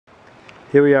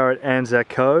Here we are at ANZAC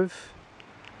Cove.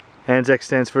 ANZAC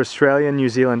stands for Australian New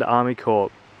Zealand Army Corps,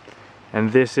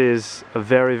 and this is a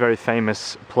very, very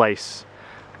famous place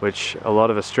which a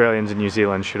lot of Australians in New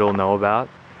Zealand should all know about,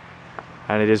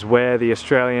 and it is where the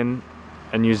Australian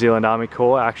and New Zealand Army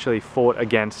Corps actually fought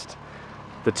against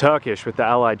the Turkish with the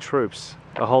Allied troops.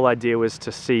 The whole idea was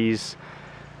to seize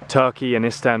Turkey and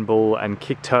Istanbul and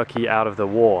kick Turkey out of the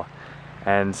war,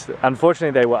 and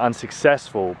unfortunately they were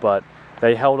unsuccessful, but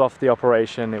they held off the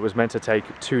operation. It was meant to take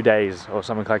 2 days or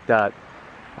something like that,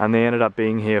 and they ended up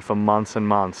being here for months and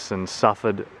months and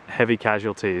suffered heavy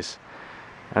casualties.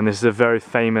 And this is a very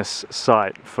famous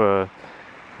site for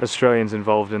Australians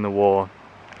involved in the war.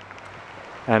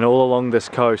 And all along this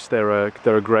coast there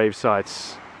are grave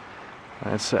sites.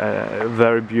 It's a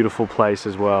very beautiful place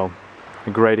as well. A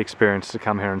great experience to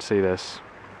come here and see this.